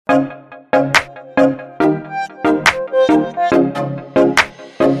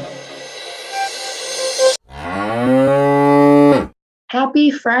Happy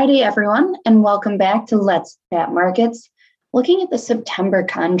Friday, everyone, and welcome back to Let's Chat Markets. Looking at the September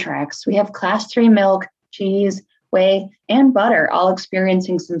contracts, we have Class 3 milk, cheese, whey, and butter all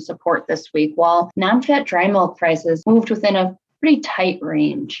experiencing some support this week, while non-fat dry milk prices moved within a pretty tight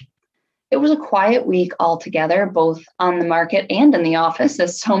range. It was a quiet week altogether, both on the market and in the office,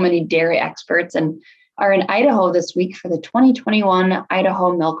 as so many dairy experts are in Idaho this week for the 2021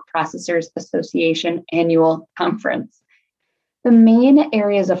 Idaho Milk Processors Association Annual Conference. The main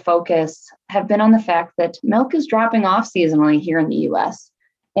areas of focus have been on the fact that milk is dropping off seasonally here in the US,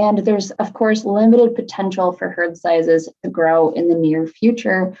 and there's, of course, limited potential for herd sizes to grow in the near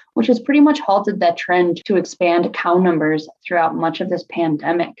future, which has pretty much halted that trend to expand cow numbers throughout much of this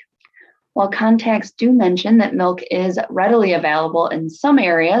pandemic. While contacts do mention that milk is readily available in some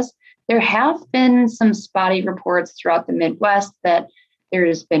areas, there have been some spotty reports throughout the Midwest that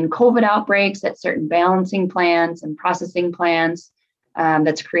there's been COVID outbreaks at certain balancing plants and processing plants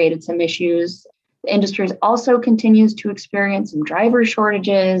that's created some issues. The industry also continues to experience some driver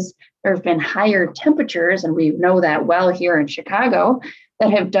shortages. There have been higher temperatures, and we know that well here in Chicago,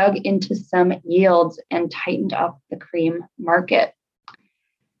 that have dug into some yields and tightened up the cream market.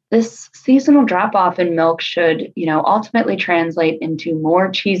 This seasonal drop-off in milk should, ultimately translate into more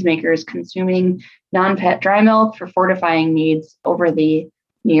cheesemakers consuming non-fat dry milk for fortifying needs over the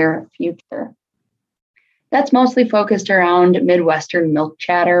near future. That's mostly focused around Midwestern milk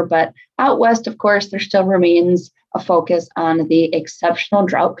chatter, but out west, of course, there still remains a focus on the exceptional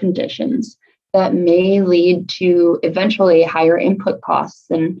drought conditions that may lead to eventually higher input costs.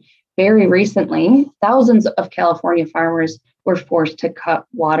 And very recently, thousands of California farmers were forced to cut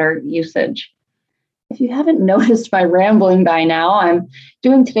water usage. If you haven't noticed my rambling by now, I'm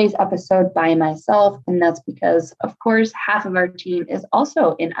doing today's episode by myself, and that's because, of course, half of our team is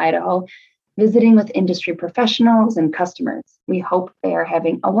also in Idaho, visiting with industry professionals and customers. We hope they are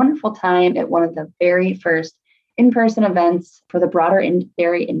having a wonderful time at one of the very first in-person events for the broader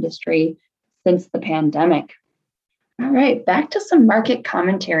dairy industry since the pandemic. All right, back to some market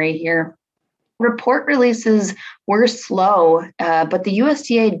commentary here. Report releases were slow, but the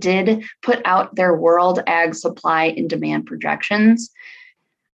USDA did put out their world ag supply and demand projections.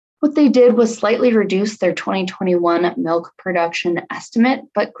 What they did was slightly reduce their 2021 milk production estimate,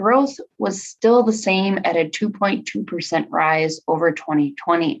 but growth was still the same at a 2.2% rise over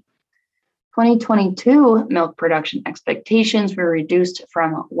 2020. 2022 milk production expectations were reduced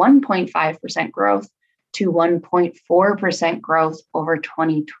from 1.5% growth to 1.4% growth over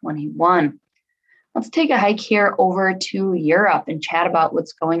 2021. Let's take a hike here over to Europe and chat about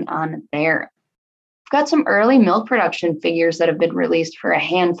what's going on there. We've got some early milk production figures that have been released for a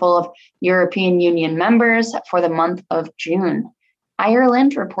handful of European Union members for the month of June.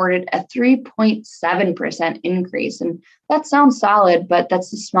 Ireland reported a 3.7% increase, and that sounds solid, but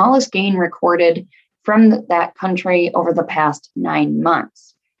that's the smallest gain recorded from that country over the past 9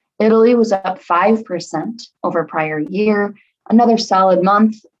 months. Italy was up 5% over prior year, another solid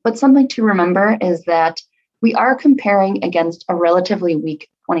month, but something to remember is that we are comparing against a relatively weak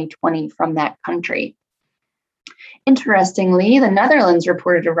 2020 from that country. Interestingly, the Netherlands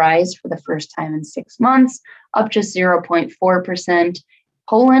reported a rise for the first time in 6 months, up just 0.4%.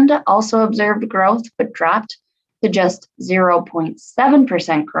 Poland also observed growth, but dropped to just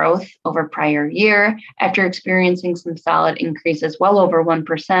 0.7% growth over prior year after experiencing some solid increases well over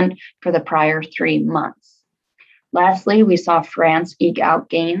 1% for the prior 3 months. Lastly, we saw France eke out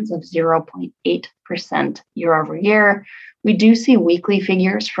gains of 0.8% year over year. We do see weekly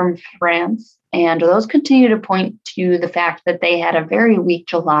figures from France, and those continue to point to the fact that they had a very weak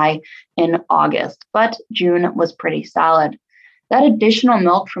July and August, but June was pretty solid. That additional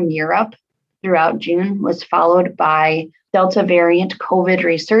milk from Europe throughout June was followed by Delta variant COVID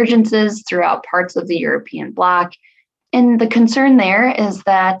resurgences throughout parts of the European bloc. And the concern there is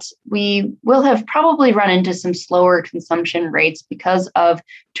that we will have probably run into some slower consumption rates because of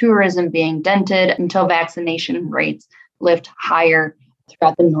tourism being dented until vaccination rates lift higher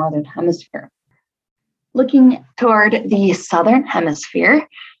throughout the Northern Hemisphere. Looking toward the Southern Hemisphere,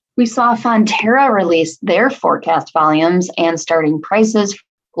 we saw Fonterra release their forecast volumes and starting prices for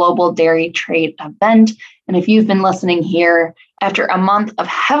Global Dairy Trade event. And if you've been listening here, after a month of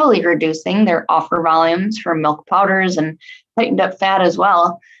heavily reducing their offer volumes for milk powders and tightened up fat as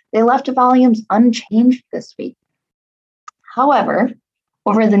well, they left volumes unchanged this week. However,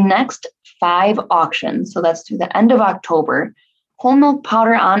 over the next 5 auctions, so that's through the end of October, whole milk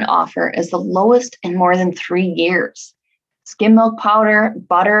powder on offer is the lowest in more than 3 years. Skim milk powder,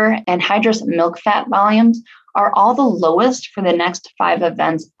 butter, and hydrous milk fat volumes are all the lowest for the next 5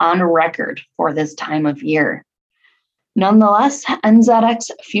 events on record for this time of year. Nonetheless,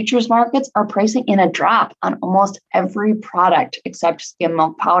 NZX futures markets are pricing in a drop on almost every product except skim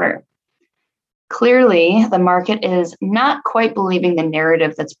milk powder. Clearly, the market is not quite believing the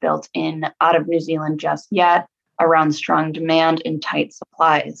narrative that's built in out of New Zealand just yet around strong demand and tight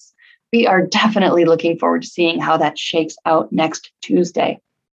supplies. We are definitely looking forward to seeing how that shakes out next Tuesday.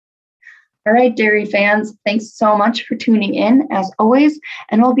 All right, dairy fans, thanks so much for tuning in as always,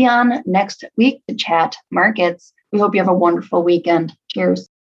 and we'll be on next week to chat markets. We hope you have a wonderful weekend. Cheers.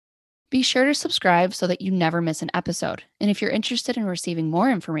 Be sure to subscribe so that you never miss an episode. And if you're interested in receiving more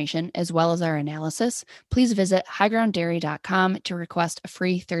information as well as our analysis, please visit highgrounddairy.com to request a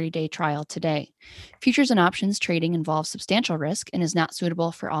free 30-day trial today. Futures and options trading involves substantial risk and is not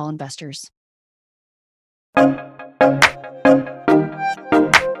suitable for all investors.